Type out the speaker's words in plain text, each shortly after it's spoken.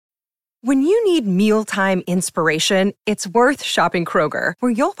When you need mealtime inspiration, it's worth shopping Kroger,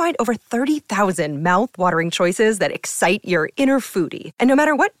 where you'll find over 30,000 mouth-watering choices that excite your inner foodie. And no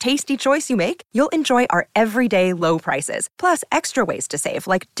matter what tasty choice you make, you'll enjoy our everyday low prices, plus extra ways to save,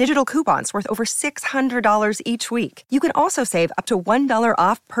 like digital coupons worth over $600 each week. You can also save up to $1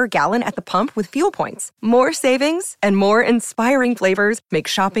 off per gallon at the pump with fuel points. More savings and more inspiring flavors make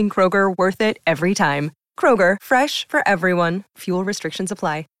shopping Kroger worth it every time. Kroger, fresh for everyone. Fuel restrictions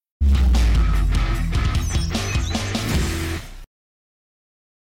apply.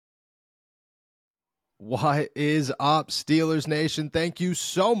 What is up, Steelers Nation? Thank you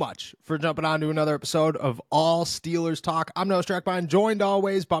so much for jumping on to another episode of All Steelers Talk. I'm Noah Strackbine, joined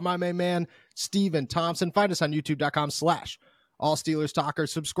always by my main man, Steven Thompson. Find us on youtube.com/All Steelers Talker.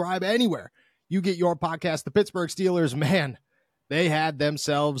 Subscribe anywhere you get your podcast. The Pittsburgh Steelers, man, they had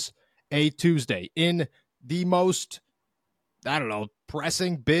themselves a Tuesday in the most,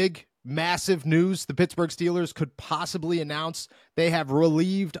 pressing, big, massive news the Pittsburgh Steelers could possibly announce. They have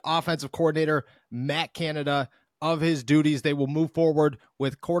relieved offensive coordinator Matt Canada of his duties. They will move forward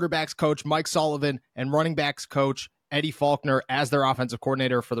with quarterbacks coach Mike Sullivan and running backs coach Eddie Faulkner as their offensive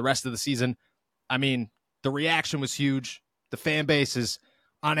coordinator for the rest of the season. I mean, the reaction was huge. The fan base is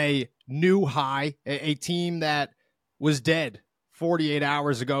on a new high. A team that was dead 48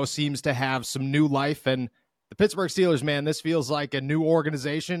 hours ago seems to have some new life, and the Pittsburgh Steelers, man, this feels like a new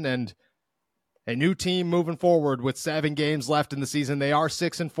organization and a new team moving forward with 7 games left in the season. They are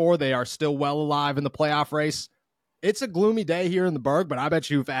 6-4. They are still well alive in the playoff race. It's a gloomy day here in the Burgh, but I bet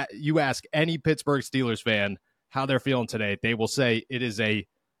you if you ask any Pittsburgh Steelers fan how they're feeling today, they will say it is a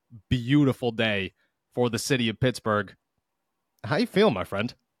beautiful day for the city of Pittsburgh. How you feeling, my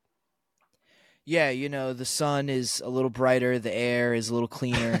friend? Yeah, the sun is a little brighter, the air is a little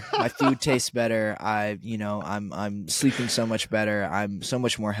cleaner, my food tastes better. I'm sleeping so much better. I'm so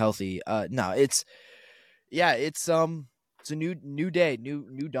much more healthy. It's a new day,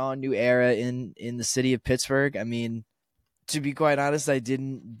 new dawn, new era in the city of Pittsburgh. I mean, to be quite honest, I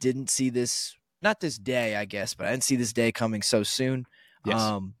didn't see this, not this day, I guess, but I didn't see this day coming so soon. Yes.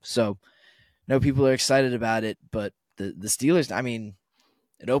 So no, people are excited about it, but the Steelers, I mean,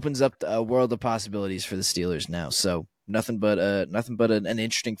 it opens up a world of possibilities for the Steelers now. So nothing but an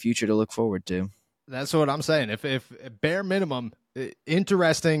interesting future to look forward to. That's what I'm saying. If bare minimum,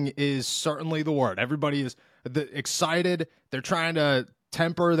 interesting is certainly the word. Everybody is excited. They're trying to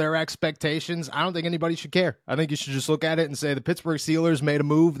temper their expectations. I don't think anybody should care. I think you should just look at it and say the Pittsburgh Steelers made a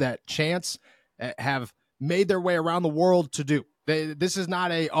move that chance have made their way around the world to do. This is not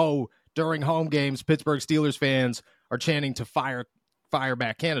during home games, Pittsburgh Steelers fans are chanting to fire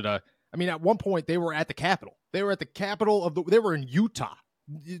back Canada. I mean, at one point they were at the Capitol. They were at the capital they were in Utah.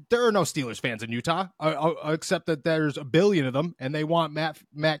 There are no Steelers fans in Utah, except that there's a billion of them, and they want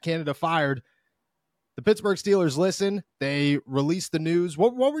Matt Canada fired. The Pittsburgh Steelers listen. They released the news.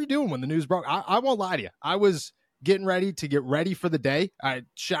 What were you doing when the news broke? I won't lie to you. I was getting ready for the day. I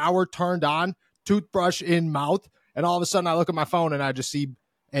shower turned on, toothbrush in mouth, and all of a sudden I look at my phone and I just see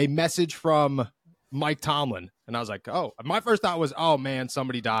a message from Mike Tomlin. And I was like, oh, my first thought was, oh man,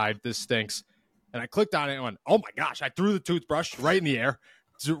 somebody died. This stinks. And I clicked on it and went, oh my gosh, I threw the toothbrush right in the air,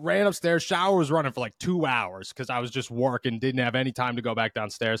 ran upstairs. Shower was running for like 2 hours because I was just working, didn't have any time to go back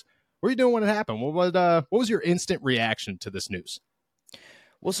downstairs. What were you doing when it happened? What was your instant reaction to this news?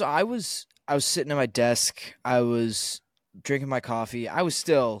 Well, so I was sitting at my desk. I was drinking my coffee. I was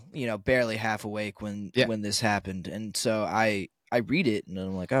still, barely half awake when this happened. And so I read it and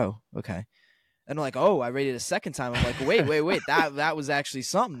I'm like, oh, okay. And I'm like, oh, I read it a second time. I'm like, wait, that was actually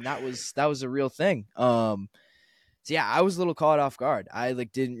something. That was a real thing. So yeah, I was a little caught off guard. I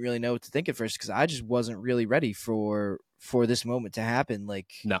didn't really know what to think at first because I just wasn't really ready for this moment to happen.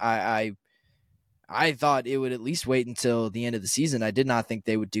 No. I thought it would at least wait until the end of the season. I did not think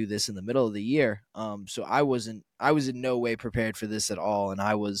they would do this in the middle of the year. So I was in no way prepared for this at all. And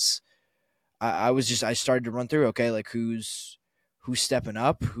I started to run through, okay, who's stepping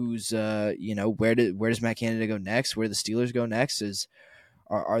up, who's where does Matt Canada go next, where the Steelers go next,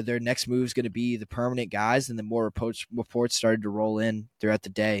 are their next moves going to be the permanent guys? And then more reports started to roll in throughout the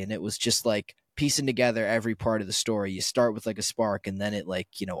day, and it was just piecing together every part of the story. You start with a spark, and then it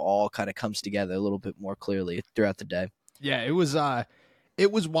all kind of comes together a little bit more clearly throughout the day. Yeah, it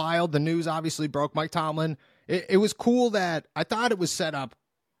was wild. The news obviously broke. Mike Tomlin, it was cool that I thought it was set up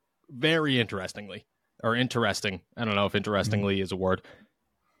very interestingly. Or interesting. I don't know if interestingly is a word.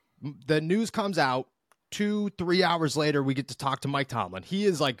 The news comes out 2-3 hours later. We get to talk to Mike Tomlin. He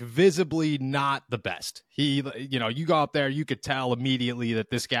is visibly not the best. He, you go up there, you could tell immediately that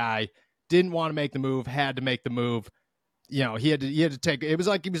this guy didn't want to make the move, had to make the move. he had to take, it was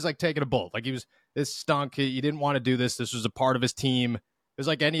like, he was like taking a bullet. Like this stunk. He didn't want to do this. This was a part of his team. It was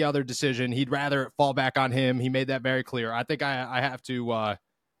like any other decision. He'd rather it fall back on him. He made that very clear. I think I have to,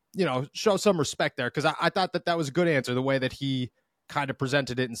 show some respect there. Cause I thought that was a good answer, the way that he kind of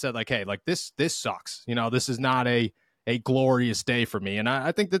presented it and said like, hey, like this sucks. This is not a glorious day for me. And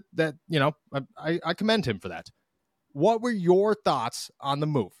I think that I commend him for that. What were your thoughts on the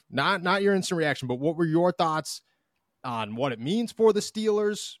move? Not your instant reaction, but what were your thoughts on what it means for the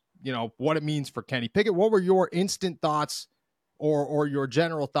Steelers? What it means for Kenny Pickett? What were your instant thoughts or your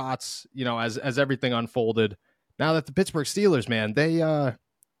general thoughts, as everything unfolded? Now that the Pittsburgh Steelers, man, they are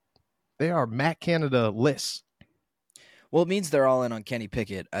Matt Canada-less. Well, it means they're all in on Kenny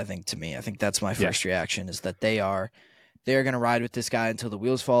Pickett, I think, to me. I think that's my first reaction, is that they're going to ride with this guy until the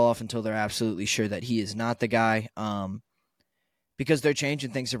wheels fall off, until they're absolutely sure that he is not the guy, because they're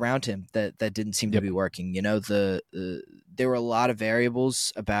changing things around him that didn't seem to be working. There were a lot of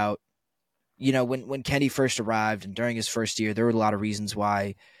variables about, when Kenny first arrived and during his first year, there were a lot of reasons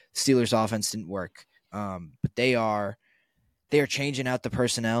why Steelers offense didn't work. But they are changing out the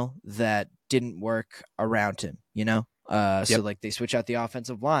personnel that didn't work around him, So like they switch out the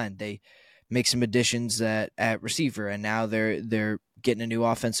offensive line, they make some additions at receiver, and now they're getting a new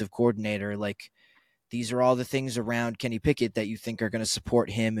offensive coordinator. Like, these are all the things around Kenny Pickett that you think are going to support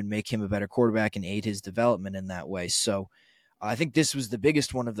him and make him a better quarterback and aid his development in that way. So I think this was the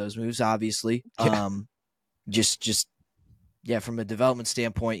biggest one of those moves, obviously. Yeah. From a development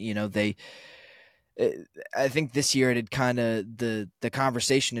standpoint, I think this year it had kind of the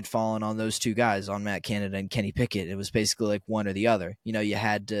conversation had fallen on those two guys, on Matt Canada and Kenny Pickett. It was basically like one or the other. You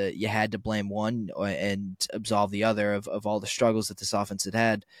had to blame one and absolve the other of all the struggles that this offense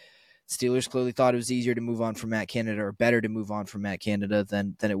had. Steelers clearly thought it was easier to move on from Matt Canada, or better to move on from Matt Canada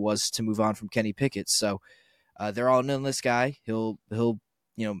than it was to move on from Kenny Pickett. So they're all in on this guy. He'll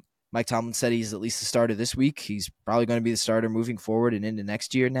Mike Tomlin said he's at least the starter this week. He's probably going to be the starter moving forward and into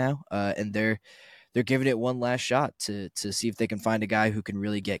next year now. And they're giving it one last shot to see if they can find a guy who can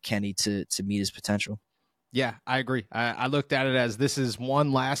really get Kenny to meet his potential. Yeah, I agree. I looked at it as this is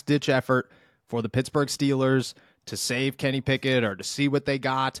one last ditch effort for the Pittsburgh Steelers to save Kenny Pickett or to see what they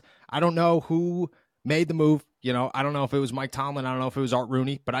got. I don't know who made the move. I don't know if it was Mike Tomlin. I don't know if it was Art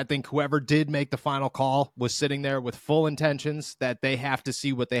Rooney, but I think whoever did make the final call was sitting there with full intentions that they have to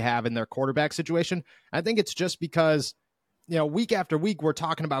see what they have in their quarterback situation. I think it's just because, week after week, we're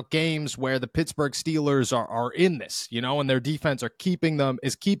talking about games where the Pittsburgh Steelers are in this, and their defense keeping them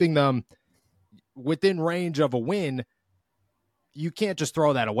within range of a win. You can't just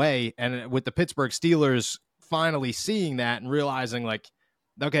throw that away. And with the Pittsburgh Steelers finally seeing that and realizing, like,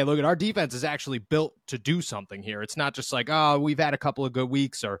 okay, look, at our defense is actually built to do something here. It's not just like, oh, we've had a couple of good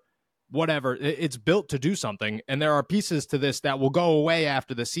weeks or whatever. It's built to do something. And there are pieces to this that will go away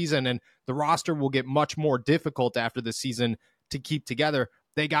after the season, and the roster will get much more difficult after the season to keep together.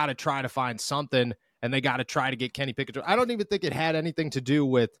 They got to try to find something, and they got to try to get Kenny Pickett. I don't even think it had anything to do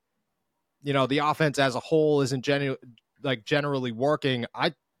with, the offense as a whole isn't generally working.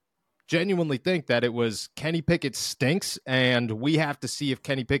 I genuinely think that it was Kenny Pickett stinks, and we have to see if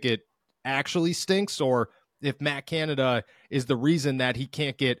Kenny Pickett actually stinks or if Matt Canada is the reason that he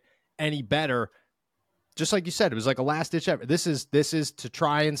can't get any better. Just like you said, it was like a last-ditch effort. This is to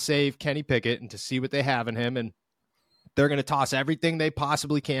try and save Kenny Pickett and to see what they have in him, and they're going to toss everything they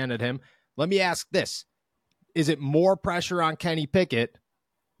possibly can at him. Let me ask this. Is it more pressure on Kenny Pickett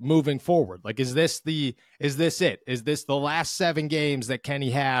moving forward? Like, is this it? Is this the last 7 games that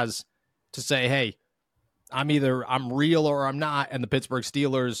Kenny has to say, hey, I'm real or I'm not, and the Pittsburgh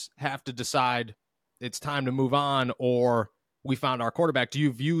Steelers have to decide it's time to move on, or we found our quarterback? Do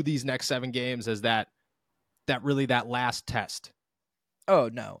you view these next 7 games as that last test? Oh,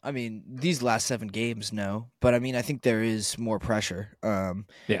 no. I mean, these last 7 games, no. But, I mean, I think there is more pressure.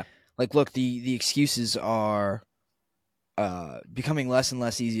 Yeah. Like, look, the excuses are becoming less and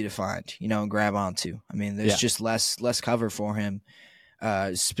less easy to find, and grab onto. I mean, there's just less cover for him,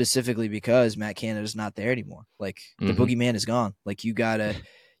 specifically because Matt Canada's not there anymore. Like, the boogeyman is gone. Like, you gotta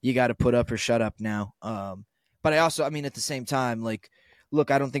put up or shut up now. But I also, I mean, at the same time, like,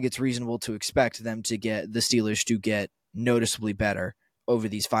 look, I don't think it's reasonable to expect the Steelers to get noticeably better over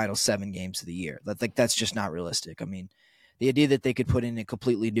these final 7 games of the year. That's just not realistic. I mean, the idea that they could put in a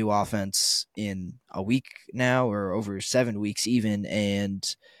completely new offense in a week now, or over 7 weeks even,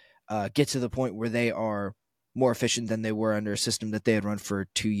 and get to the point where they are more efficient than they were under a system that they had run for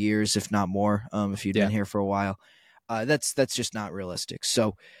 2 years, if not more, if you'd been here for a while, that's just not realistic.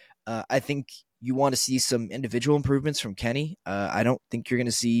 So I think you want to see some individual improvements from Kenny. I don't think you're going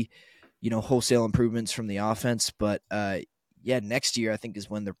to see, wholesale improvements from the offense, but next year I think is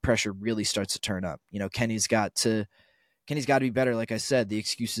when the pressure really starts to turn up. Kenny's got to be better. Like I said, the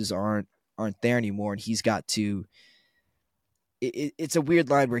excuses aren't there anymore, and he's got to. It's a weird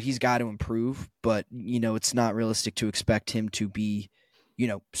line where he's got to improve, but it's not realistic to expect him to be,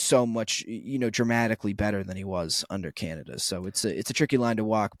 so much, dramatically better than he was under Canada. So it's a tricky line to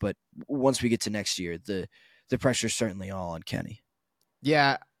walk. But once we get to next year, the pressure's certainly all on Kenny.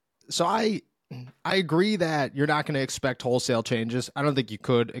 Yeah. So I agree that you're not going to expect wholesale changes. I don't think you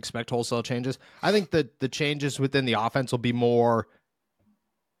could expect wholesale changes. I think that the changes within the offense will be more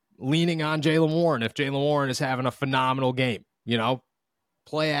leaning on Jaylen Warren if Jaylen Warren is having a phenomenal game.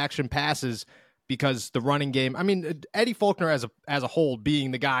 Play action passes, because the running game, I mean, Eddie Faulkner as a whole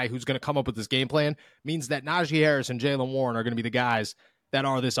being the guy who's going to come up with this game plan means that Najee Harris and Jaylen Warren are going to be the guys that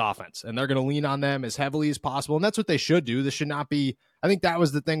are this offense, and they're going to lean on them as heavily as possible. And that's what they should do. This should not be, I think that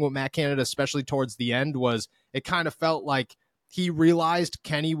was the thing with Matt Canada, especially towards the end, was it kind of felt like he realized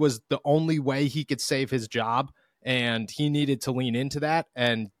Kenny was the only way he could save his job, and he needed to lean into that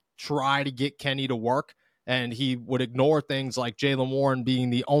and try to get Kenny to work. And he would ignore things like Jaylen Warren being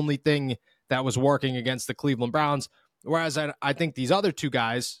the only thing that was working against the Cleveland Browns. Whereas I think these other two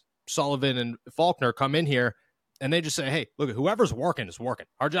guys, Sullivan and Faulkner, come in here and they just say, hey, look, whoever's working is working.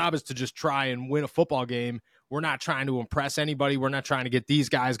 Our job is to just try and win a football game. We're not trying to impress anybody. We're not trying to get these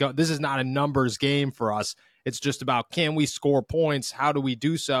guys going. This is not a numbers game for us. It's just about, can we score points? How do we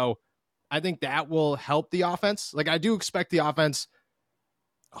do so? I think that will help the offense. Like, I do expect the offense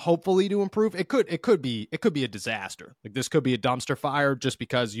hopefully to improve. It could be a disaster. Like, this could be a dumpster fire just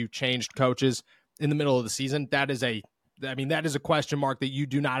because you changed coaches in the middle of the season. That is a question mark that you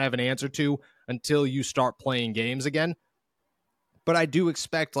do not have an answer to until you start playing games again. But I do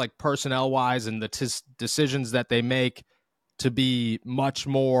expect, like, personnel wise and the decisions that they make to be much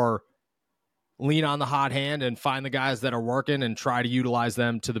more lean on the hot hand and find the guys that are working and try to utilize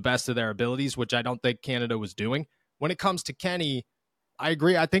them to the best of their abilities, which I don't think Canada was doing. When it comes to Kenny, I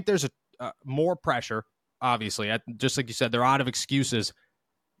agree. I think there's more pressure, obviously. Just like you said, they're out of excuses.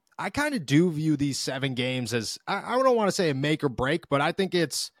 I kind of do view these 7 games as, I don't want to say a make or break, but I think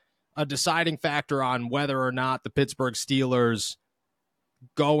it's a deciding factor on whether or not the Pittsburgh Steelers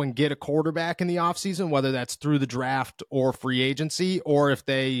go and get a quarterback in the offseason, whether that's through the draft or free agency, or if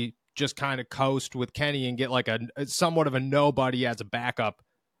they just kind of coast with Kenny and get like a somewhat of a nobody as a backup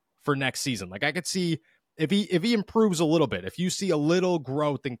for next season. Like, I could see, if he improves a little bit, if you see a little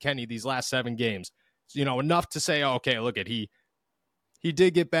growth in Kenny these last 7 games, enough to say, oh, okay, look at he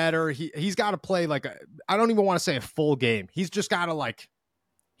did get better. He's got to play like I don't even want to say a full game. He's just got to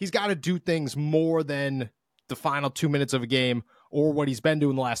he's got to do things more than the final 2 minutes of a game or what he's been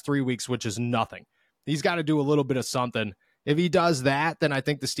doing the last 3 weeks, which is nothing. He's got to do a little bit of something. If he does that, then I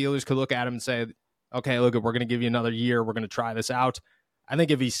think the Steelers could look at him and say, okay, look, we're going to give you another year. We're going to try this out. I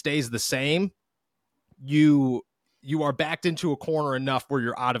think if he stays the same, you are backed into a corner enough where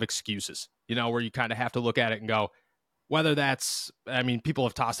you're out of excuses, where you kind of have to look at it and go, whether that's, I mean, people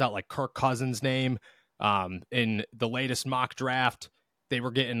have tossed out like Kirk Cousins' name in the latest mock draft. They were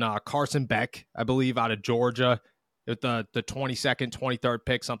getting Carson Beck, I believe, out of Georgia with the 22nd, 23rd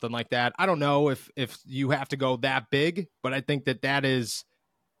pick, something like that. I don't know if you have to go that big, but I think that is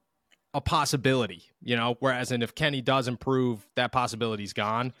a possibility, whereas if Kenny does improve, that possibility's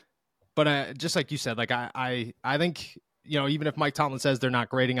gone. But just like you said, like I think, even if Mike Tomlin says they're not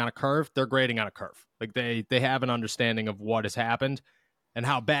grading on a curve, they're grading on a curve. Like they have an understanding of what has happened and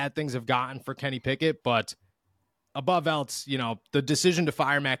how bad things have gotten for Kenny Pickett. But above else, the decision to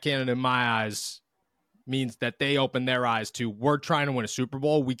fire Matt Canada in my eyes means that they open their eyes to, we're trying to win a Super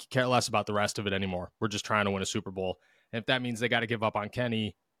Bowl. We could care less about the rest of it anymore. We're just trying to win a Super Bowl. And if that means they got to give up on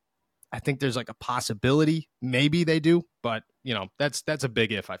Kenny, I think there's like a possibility. Maybe they do, but that's a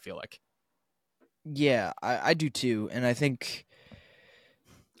big if, I feel like. Yeah, I do too. And I think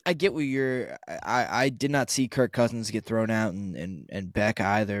I get what I did not see Kirk Cousins get thrown out and Beck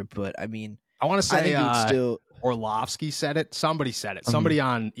either, but I mean, I want to say still Orlovsky said it. Somebody said it. Somebody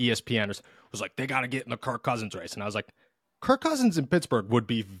on ESPN was like, they got to get in the Kirk Cousins race. And I was like, Kirk Cousins in Pittsburgh would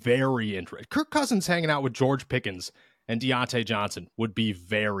be very interesting. Kirk Cousins hanging out with George Pickens and Deontay Johnson would be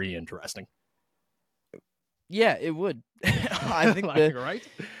very interesting. Yeah, it would. I think right?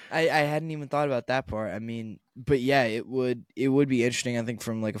 I hadn't even thought about that part. I mean, but yeah, it would be interesting, I think,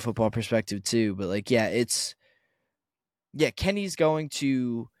 from like a football perspective too. But like, Kenny's going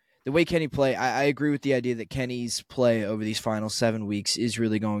to, the way Kenny play, I agree with the idea that Kenny's play over these final 7 weeks is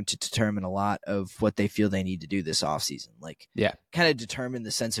really going to determine a lot of what they feel they need to do this offseason. Like, kind of determine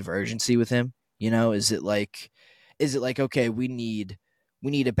the sense of urgency with him. Is it like, okay, we need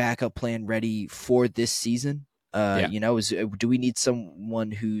a backup plan ready for this season? Do we need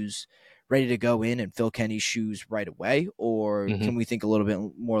someone who's ready to go in and fill Kenny's shoes right away, or can we think a little bit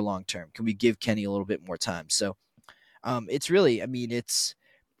more long term? Can we give Kenny a little bit more time? So it's really, I mean, it's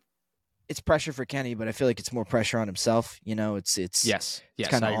pressure for Kenny, but I feel like it's more pressure on himself. It's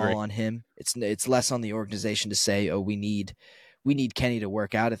kind of all on him. It's less on the organization to say, oh, we need Kenny to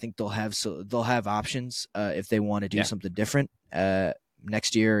work out. I think they'll have options if they want to do something different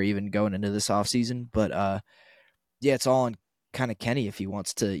next year or even going into this offseason. But it's all on kind of Kenny if he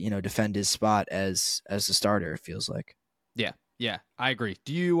wants to, defend his spot as the starter, it feels like. Yeah, I agree.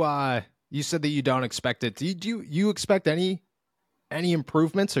 Do you you said that you don't expect it. Do you expect any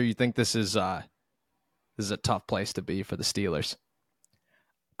improvements, or you think this is a tough place to be for the Steelers?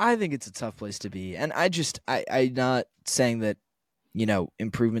 I think it's a tough place to be. And I'm not saying that,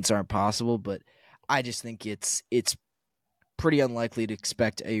 improvements aren't possible, but I just think it's pretty unlikely to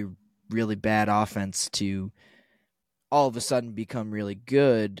expect a really bad offense to all of a sudden become really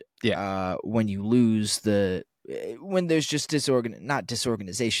good when you lose when there's just not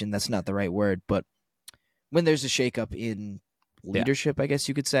disorganization, that's not the right word, but when there's a shakeup in leadership, I guess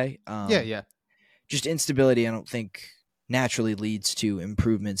you could say. Just instability, I don't think naturally leads to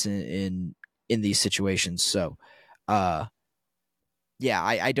improvements in these situations. So, I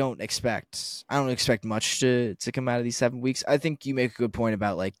don't expect much to come out of these 7 weeks. I think you make a good point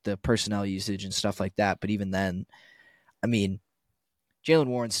about like the personnel usage and stuff like that. But even then, I mean, Jaylen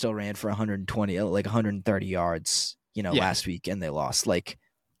Warren still ran for 130 yards, last week, and they lost. Like,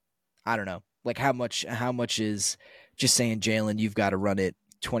 I don't know, like how much is just saying, Jaylen, you've got to run it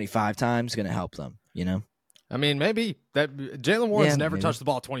 25 times going to help them, I mean, maybe that Jaylen Warren's never touched the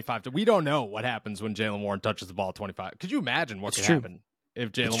ball 25 times. We don't know what happens when Jaylen Warren touches the ball 25. Could you imagine what could happen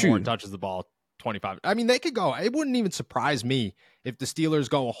if Jaylen Warren touches the ball 25? I mean, they could go. It wouldn't even surprise me if the Steelers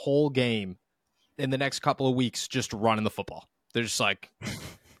go a whole game in the next couple of weeks just running the football. They're just like,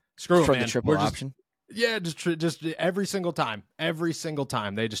 screw it, man. The triple option. Just every single time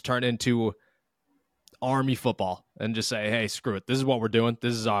they just turn into Army football and just say, hey, screw it. This is what we're doing.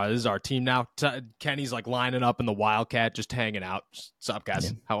 This is our team now. Kenny's like lining up in the Wildcat, just hanging out. What's up,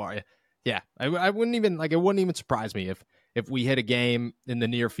 guys? How are you? Yeah, I wouldn't even it wouldn't even surprise me if we hit a game in the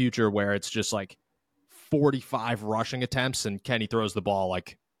near future where it's just like 45 rushing attempts and Kenny throws the ball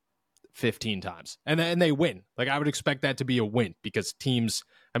like 15 times and they win. Like, I would expect that to be a win because teams,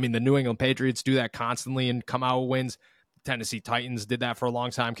 I mean, the New England Patriots do that constantly and come out with wins. Tennessee Titans did that for a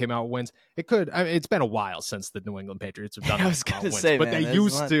long time, came out with wins. It's been a while since the New England Patriots have done that. I was going to say, but man, they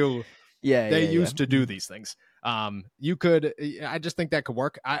used to. They used to do Mm-hmm. these things. I just think that could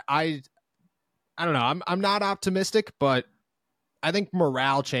work. I don't know. I'm not optimistic, but I think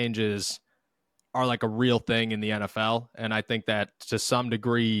morale changes are like a real thing in the NFL. And I think that to some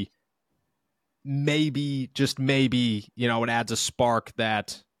degree, maybe, it adds a spark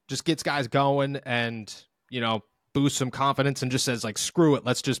that just gets guys going and, boosts some confidence and just says like, screw it,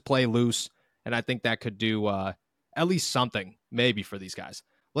 let's just play loose. And I think that could do at least something maybe for these guys.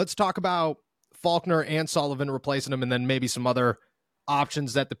 Let's talk about Faulkner and Sullivan replacing them, and then maybe some other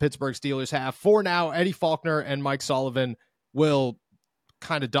options that the Pittsburgh Steelers have. For now, Eddie Faulkner and Mike Sullivan will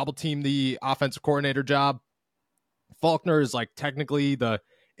kind of double team the offensive coordinator job. Faulkner is like technically the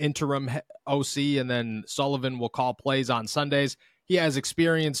interim OC, and then Sullivan will call plays on Sundays. He has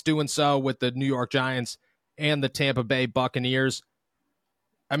experience doing so with the New York Giants and the Tampa Bay Buccaneers.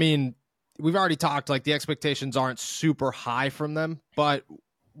 I mean, we've already talked, like, the expectations aren't super high from them, but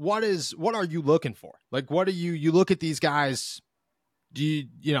what are you looking for? Like, what are you look at these guys, do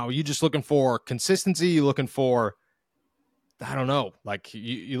you just looking for consistency? You looking for, I don't know, like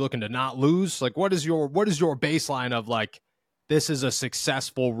you looking to not lose? Like, what is your baseline of like, this is a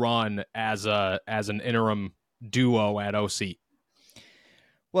successful run as an interim duo at OC?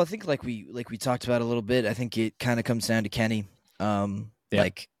 Well, I think like we talked about a little bit, I think it kind of comes down to Kenny.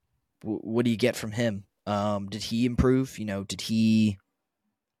 Like, what do you get from him? Did he improve? Did he?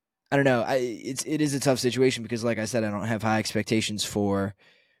 I don't know. It is a tough situation because, like I said, I don't have high expectations for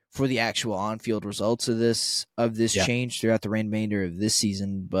the actual on-field results of this change throughout the remainder of this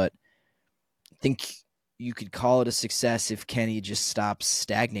season. But I think you could call it a success if Kenny just stops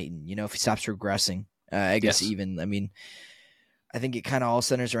stagnating. If he stops regressing. I guess even. I mean, I think it kind of all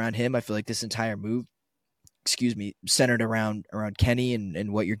centers around him. I feel like this entire move, centered around Kenny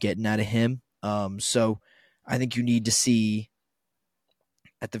and what you're getting out of him. So I think you need to see,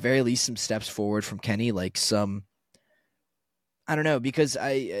 at the very least, some steps forward from Kenny, like some, I don't know, because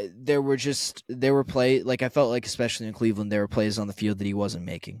there were plays, like I felt like, especially in Cleveland, there were plays on the field that he wasn't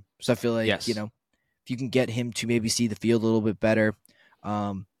making. So I feel like, if you can get him to maybe see the field a little bit better,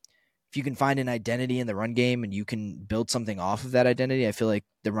 if you can find an identity in the run game and you can build something off of that identity, I feel like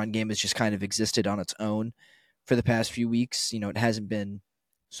the run game has just kind of existed on its own for the past few weeks. It hasn't been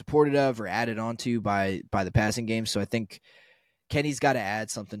supported of or added onto by the passing game. So I think Kenny's got to add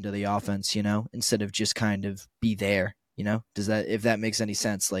something to the offense, instead of just kind of be there. If that makes any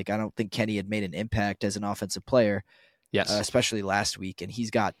sense? Like, I don't think Kenny had made an impact as an offensive player, yes, especially last week, and he's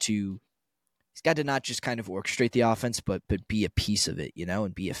got to not just kind of orchestrate the offense, but be a piece of it,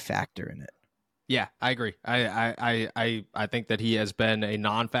 and be a factor in it. Yeah, I agree. I think that he has been a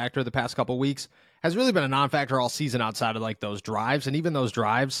non-factor the past couple of weeks. Has really been a non-factor all season outside of like those drives, and even those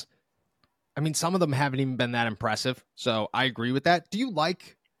drives, I mean, some of them haven't even been that impressive. So I agree with that. Do you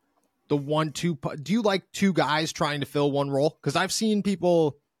like the 1-2? Do you like two guys trying to fill one role? Because I've seen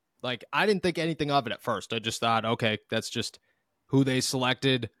people like, I didn't think anything of it at first. I just thought, okay, that's just who they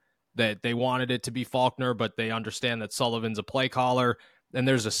selected. That they wanted it to be Faulkner, but they understand that Sullivan's a play caller, and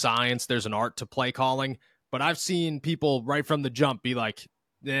there's a science, there's an art to play calling. But I've seen people right from the jump be like,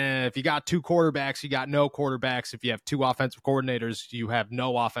 if you got two quarterbacks, you got no quarterbacks. If you have two offensive coordinators, you have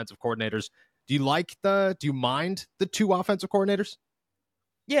no offensive coordinators. Do you mind the two offensive coordinators?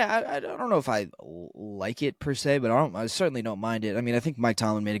 Yeah, I don't know if I like it per se, but I certainly don't mind it. I mean, I think Mike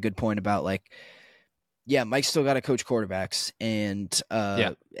Tomlin made a good point about like, yeah, Mike's still got to coach quarterbacks, and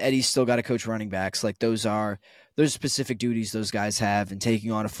Eddie's still got to coach running backs. Like those specific duties those guys have, and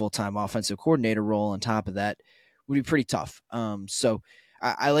taking on a full-time offensive coordinator role on top of that would be pretty tough. So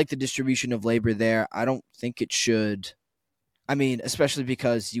I like the distribution of labor there. I don't think it should. I mean, especially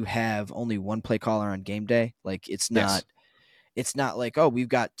because you have only one play caller on game day. Like it's not. Yes. It's not like, oh, we've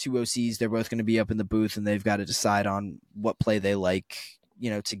got two OCs. They're both going to be up in the booth, and they've got to decide on what play they like,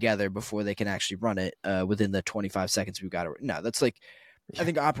 together before they can actually run it within the 25 seconds we've got. No, that's like, I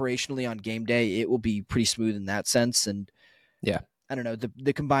think operationally on game day, it will be pretty smooth in that sense. And yeah, I don't know,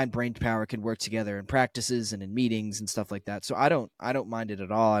 the combined brain power can work together in practices and in meetings and stuff like that. So I don't mind it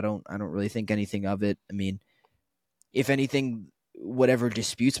at all. I don't really think anything of it. I mean, if anything, whatever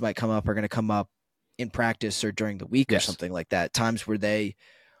disputes might come up are going to come up in practice or during the week or something like that. Times where they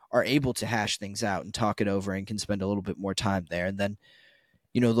are able to hash things out and talk it over and can spend a little bit more time there. And then,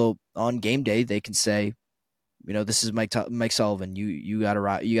 they'll on game day, they can say, this is Mike Sullivan. You gotta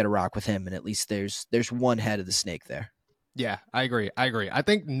rock with him. And at least there's one head of the snake there. Yeah, I agree. I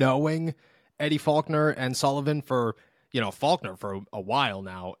think knowing Eddie Faulkner and Sullivan for, Faulkner for a while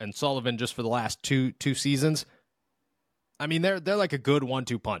now and Sullivan just for the last two seasons, I mean, they're like a good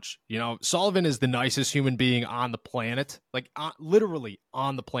 1-2 punch. Sullivan is the nicest human being on the planet, like literally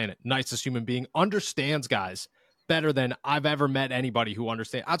on the planet. Nicest human being, understands guys better than I've ever met anybody who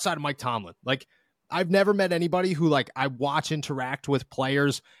understands outside of Mike Tomlin. Like I've never met anybody who like I watch interact with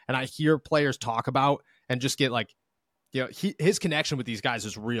players and I hear players talk about and just get like, his connection with these guys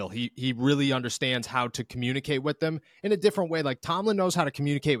is real. He really understands how to communicate with them in a different way. Like Tomlin knows how to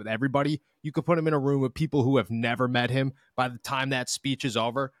communicate with everybody. You could put him in a room with people who have never met him. By the time that speech is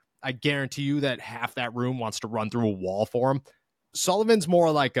over, I guarantee you that half that room wants to run through a wall for him. Sullivan's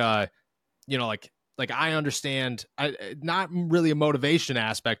more like like I understand, not really a motivation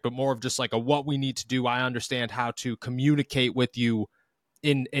aspect, but more of just like a what we need to do. I understand how to communicate with you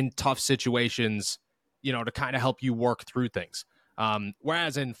in tough situations, to kind of help you work through things.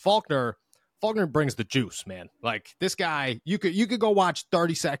 Whereas in Faulkner brings the juice, man. Like this guy, you could go watch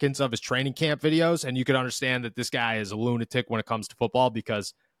 30 seconds of his training camp videos and you could understand that this guy is a lunatic when it comes to football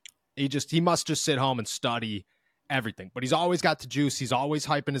because he must just sit home and study everything. But he's always got the juice. He's always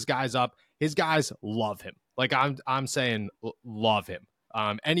hyping his guys up. His guys love him. Like I'm saying, love him.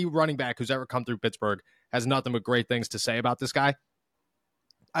 Any running back who's ever come through Pittsburgh has nothing but great things to say about this guy.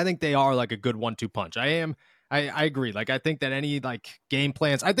 I think they are like a good 1-2 punch. I agree. Like, I think that any like game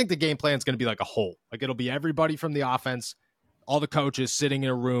plans, I think the game plan is going to be like a whole, like it'll be everybody from the offense, all the coaches sitting in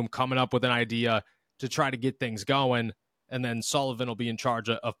a room, coming up with an idea to try to get things going. And then Sullivan will be in charge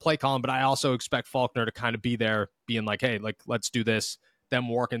of play calling. But I also expect Faulkner to kind of be there being like, hey, like, let's do this. Them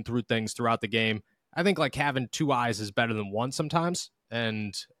working through things throughout the game. I think like having two eyes is better than one sometimes.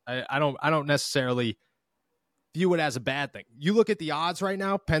 And I don't necessarily view it as a bad thing. You look at the odds right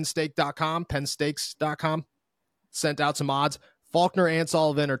now, pennstakes.com sent out some odds. Faulkner and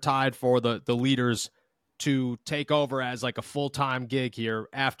Sullivan are tied for the leaders to take over as like a full-time gig here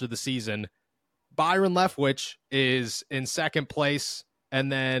after the season. Byron Leftwich is in second place. And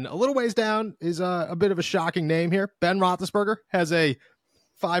then a little ways down is a bit of a shocking name here. Ben Roethlisberger has a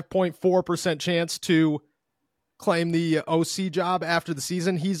 5.4% chance to claim the OC job after the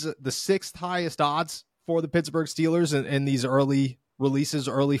season. He's the sixth highest odds for the Pittsburgh Steelers in these early releases,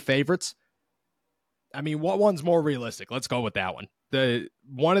 early favorites. I mean, what one's more realistic? Let's go with that one. the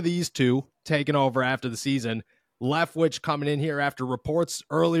one of these two taking over after the season. Leftwich coming in here after reports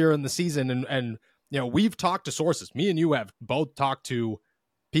earlier in the season, and we've talked to sources. Me and you have both talked to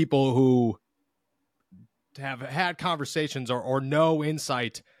people who have had conversations or no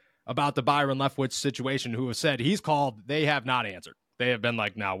insight about the Byron Leftwich situation, who have said he's called. They have not answered. They have been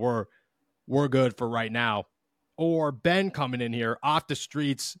like, no, we're good for right now. Or Ben coming in here off the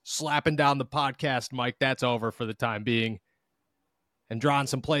streets, slapping down the podcast mic. That's over for the time being, and drawing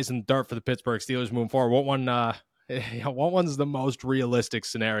some plays in the dirt for the Pittsburgh Steelers moving forward. What one's the most realistic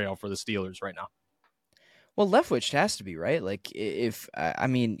scenario for the Steelers right now? Well, Leftwich has to be, right? Like, he's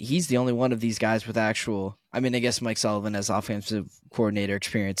the only one of these guys with actual. I guess Mike Sullivan has offensive coordinator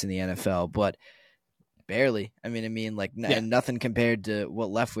experience in the NFL, but barely. Nothing compared to what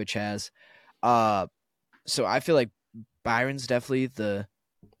Leftwich has. So I feel like Byron's definitely the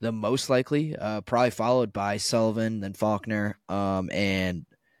most likely, probably followed by Sullivan, then Faulkner, and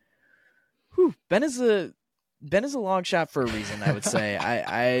Ben is a long shot for a reason, I would say.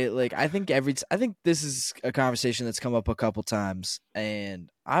 I think this is a conversation that's come up a couple times, and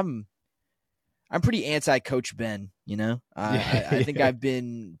I'm pretty anti-Coach Ben. I think I've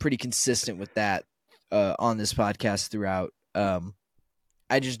been pretty consistent with that on this podcast throughout.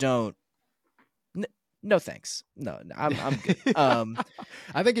 I just don't. No thanks. No, I'm good.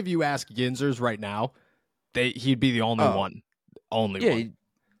 I think if you ask Ginzers right now, he'd be the only one. Only one.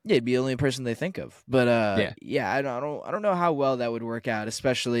 Yeah, it'd be the only person they think of. But I don't know how well that would work out,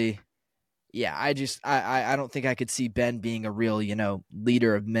 especially I don't think I could see Ben being a real,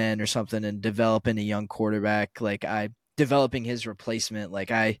 leader of men or something and developing a young quarterback, developing his replacement.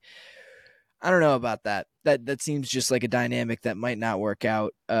 I don't know about that. That seems just like a dynamic that might not work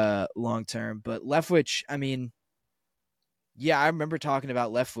out long term. But Leftwich, I remember talking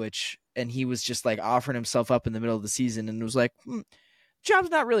about Leftwich, and he was just offering himself up in the middle of the season, and it was like,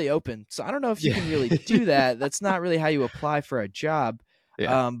 job's not really open, so I don't know if you can really do that. That's not really how you apply for a job.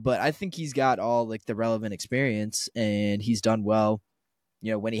 Yeah. But I think he's got all the relevant experience, and he's done well.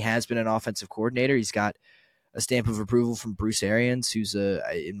 When he has been an offensive coordinator, he's got a stamp of approval from Bruce Arians, who's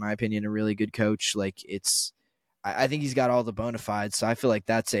in my opinion, a really good coach. I think he's got all the bona fides, so I feel like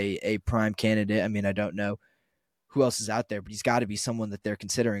that's a prime candidate. I don't know who else is out there, but he's got to be someone that they're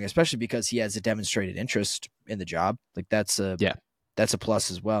considering, especially because he has a demonstrated interest in the job. That's a plus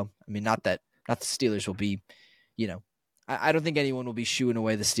as well. Not that the Steelers will be, I don't think anyone will be shooing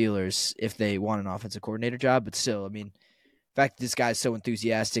away the Steelers if they want an offensive coordinator job, but still, the fact that this guy's so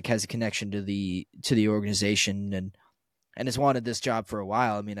enthusiastic, has a connection to the organization, and has wanted this job for a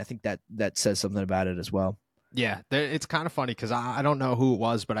while. I think that says something about it as well. Yeah, it's kind of funny because I don't know who it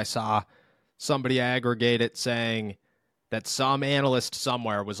was, but I saw somebody aggregate it saying that some analyst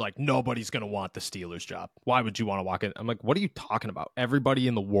somewhere was like, nobody's going to want the Steelers job. Why would you want to walk in? I'm like, what are you talking about? Everybody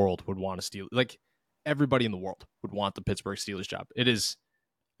in the world would want to everybody in the world would want the Pittsburgh Steelers job. It is.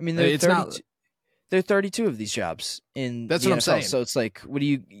 There are 32 of these jobs in that's the what NFL, I'm saying. So it's like,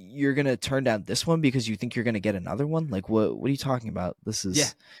 you're going to turn down this one because you think you're going to get another one? What are you talking about? This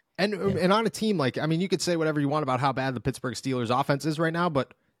is And on a team you could say whatever you want about how bad the Pittsburgh Steelers offense is right now,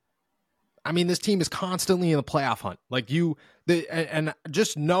 but this team is constantly in the playoff hunt. And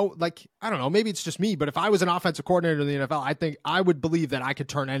just know, I don't know, maybe it's just me, but if I was an offensive coordinator in the NFL, I think I would believe that I could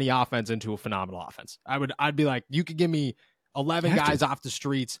turn any offense into a phenomenal offense. I'd be like, you could give me 11 guys off the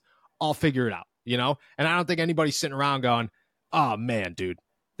streets, I'll figure it out, And I don't think anybody's sitting around going, oh man, dude,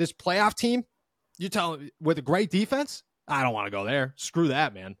 this playoff team, you tell me with a great defense, I don't want to go there. Screw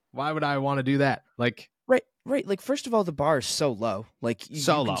that, man. Why would I want to do that? Right. First of all, the bar is so low. You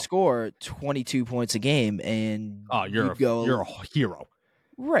can score 22 points a game, and you're a hero.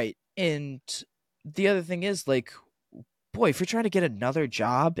 Right. And the other thing is, boy, if you're trying to get another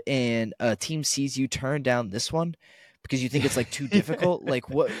job and a team sees you turn down this one because you think it's too difficult,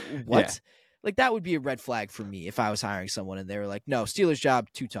 what? Yeah. That would be a red flag for me if I was hiring someone and they were like, no, Steelers job,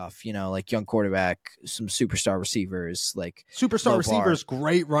 too tough. Young quarterback, some superstar receivers, superstar receivers,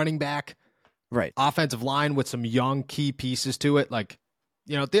 great running back. Right. Offensive line with some young key pieces to it.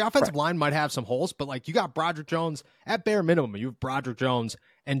 The offensive line might have some holes, but you got Broderick Jones at bare minimum. You have Broderick Jones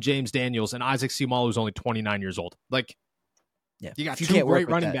and James Daniels and Isaac Seumalo, who's only 29 years old. You got two great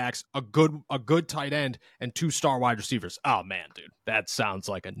running backs, a good tight end, and 2 star wide receivers. Oh man, dude, that sounds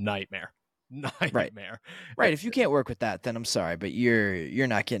like a nightmare. Right. If you can't work with that, then I'm sorry, but you're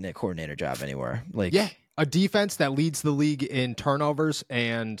not getting a coordinator job anywhere. A defense that leads the league in turnovers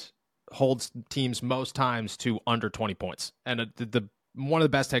and holds teams most times to under 20 points, and the one of the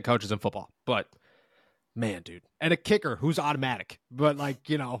best head coaches in football. But Man, dude. And a kicker who's automatic. But, like,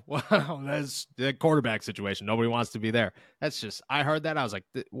 that's the quarterback situation. Nobody wants to be there. That's just, I heard that. I was like,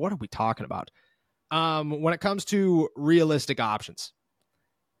 what are we talking about? When it comes to realistic options,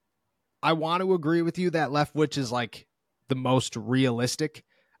 I want to agree with you that Leftwich is, like, the most realistic,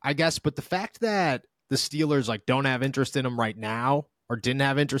 I guess. But the fact that the Steelers, like, don't have interest in him right now or didn't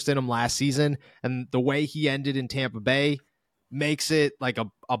have interest in him last season, and the way he ended in Tampa Bay makes it like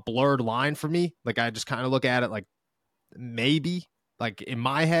a blurred line for me. Like, I just kind of look at it like, maybe, like, in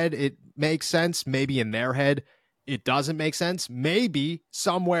my head it makes sense, maybe in their head it doesn't make sense. Maybe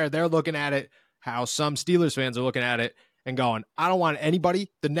somewhere they're looking at it how some Steelers fans are looking at it and going, I don't want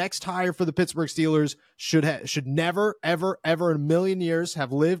anybody. The next hire for the Pittsburgh Steelers should never, ever, ever in a million years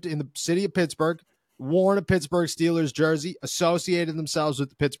have lived in the city of Pittsburgh, worn a Pittsburgh Steelers jersey, associated themselves with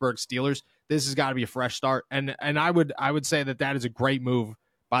the Pittsburgh Steelers. This has got to be a fresh start. And I would say that is a great move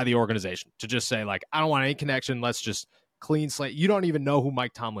by the organization to just say, like, I don't want any connection. Let's just clean slate. You don't even know who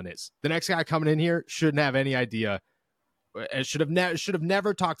Mike Tomlin is. The next guy coming in here shouldn't have any idea. Should have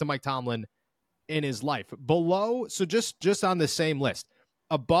never talked to Mike Tomlin in his life. Below, so just on the same list,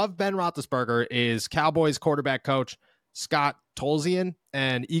 above Ben Roethlisberger is Cowboys quarterback coach Scott Tolzien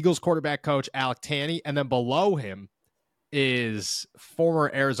and Eagles quarterback coach Alec Tanney, and then below him is former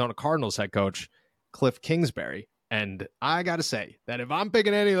Arizona Cardinals head coach Cliff Kingsbury. And I got to say that if I'm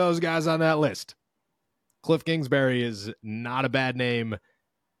picking any of those guys on that list, Cliff Kingsbury is not a bad name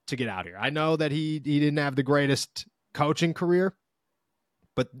to get out here. I know that he didn't have the greatest coaching career,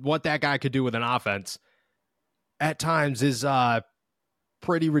 but what that guy could do with an offense at times is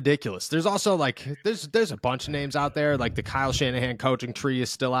pretty ridiculous. There's also, like, there's a bunch of names out there. Like, the Kyle Shanahan coaching tree is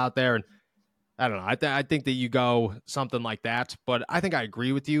still out there, and I don't know. I think that you go something like that, but I think I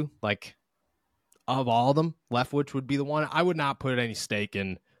agree with you. Like, of all of them, Leftwich would be the one. I would not put any stake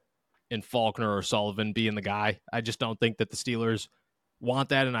in Faulkner or Sullivan being the guy. I just don't think that the Steelers want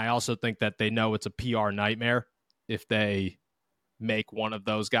that, and I also think that they know it's a PR nightmare if they make one of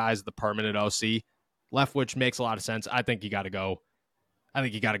those guys the permanent OC. Leftwich makes a lot of sense. I think you got to go. I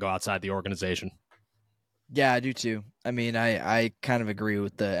think you got to go outside the organization. Yeah, I do too. I mean, I kind of agree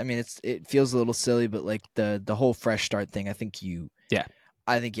with it feels a little silly, but like the whole fresh start thing, I think you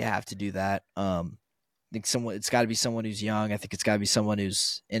have to do that. I think it's got to be someone who's young. I think it's got to be someone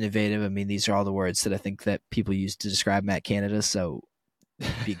who's innovative. I mean, these are all the words that I think that people use to describe Matt Canada. So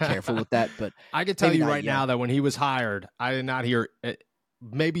be careful with that. But I can tell you right now that when he was hired, I did not hear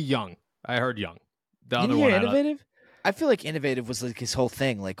maybe young. I heard young. The you other didn't one, hear innovative? I feel like innovative was like his whole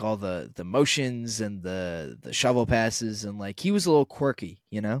thing, like all the motions and the shovel passes, and like he was a little quirky,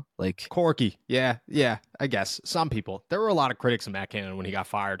 like quirky. Yeah, I guess some people. There were a lot of critics of Matt Canada when he got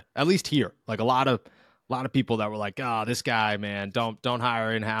fired. At least here, like a lot of people that were like, "Oh, this guy, man, don't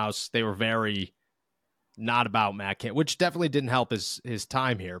hire in house." They were very not about Matt Canada, which definitely didn't help his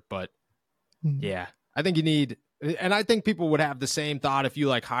time here. But yeah, I think you need, and I think people would have the same thought if you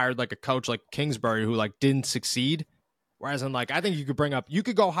like hired like a coach like Kingsbury who like didn't succeed. Whereas in, like, I think you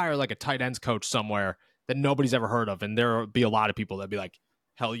could go hire like a tight ends coach somewhere that nobody's ever heard of, and there would be a lot of people that'd be like,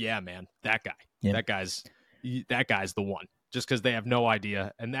 hell yeah, man, that guy, that guy's the one, just because they have no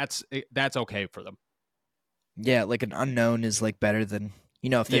idea, and that's okay for them. Yeah, like an unknown is like better than,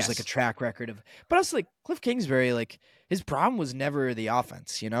 if there's like a track record of, but also like Cliff Kingsbury, like his problem was never the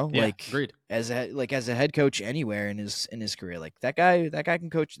offense, like agreed. As a head coach anywhere in his career, like that guy can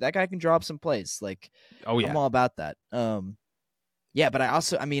coach, that guy can draw up some plays. Like, I'm all about that. Yeah, but at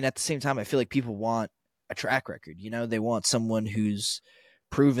the same time, I feel like people want a track record, they want someone who's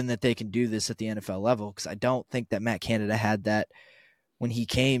proven that they can do this at the NFL level. Cause I don't think that Matt Canada had that when he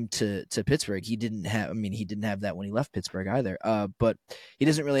came to Pittsburgh. He didn't have that when he left Pittsburgh either. But he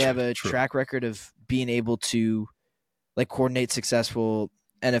doesn't really have a track record of being able to like coordinate successful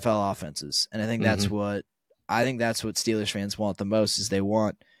NFL offenses. And I think that's what Steelers fans want the most, is they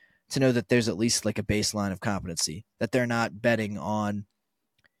want to know that there's at least like a baseline of competency, that they're not betting on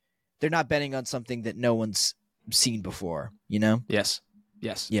something that no one's seen before, Yes.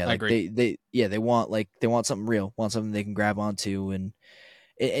 Yeah. I agree. They want something real, want something they can grab onto, and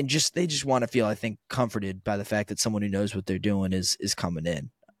they just want to feel, I think, comforted by the fact that someone who knows what they're doing is coming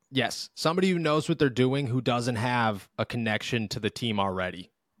in. Yes. Somebody who knows what they're doing, who doesn't have a connection to the team already,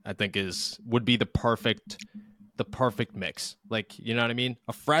 I think would be the perfect mix. Like, you know what I mean?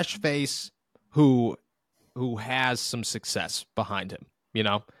 A fresh face who has some success behind him,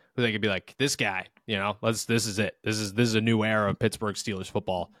 who they could be like, this guy, this is it. This is a new era of Pittsburgh Steelers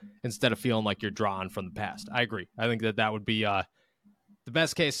football, instead of feeling like you're drawing from the past. I agree. I think that would be the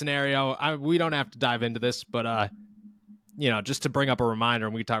best case scenario. We don't have to dive into this, but just to bring up a reminder,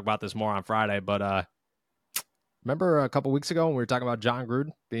 and we can talk about this more on Friday, but Remember a couple weeks ago when we were talking about John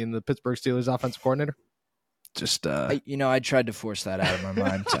Gruden being the Pittsburgh Steelers offensive coordinator? Just I tried to force that out of my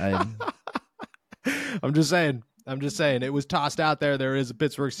mind. I'm just saying. It was tossed out there. There is a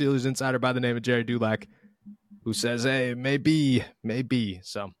Pittsburgh Steelers insider by the name of Jerry Dulac who says, hey, maybe.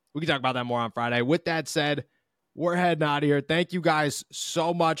 So we can talk about that more on Friday. With that said, we're heading out of here. Thank you guys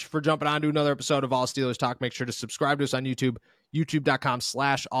so much for jumping on to another episode of All Steelers Talk. Make sure to subscribe to us on YouTube,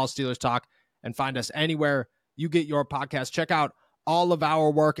 youtube.com/All Steelers Talk, and find us anywhere you get your podcast. Check out all of our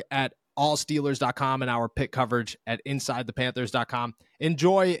work at allsteelers.com and our pick coverage at insidethepanthers.com.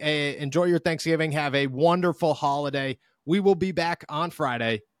 Enjoy your Thanksgiving. Have a wonderful holiday. We will be back on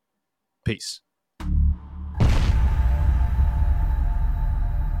Friday. Peace.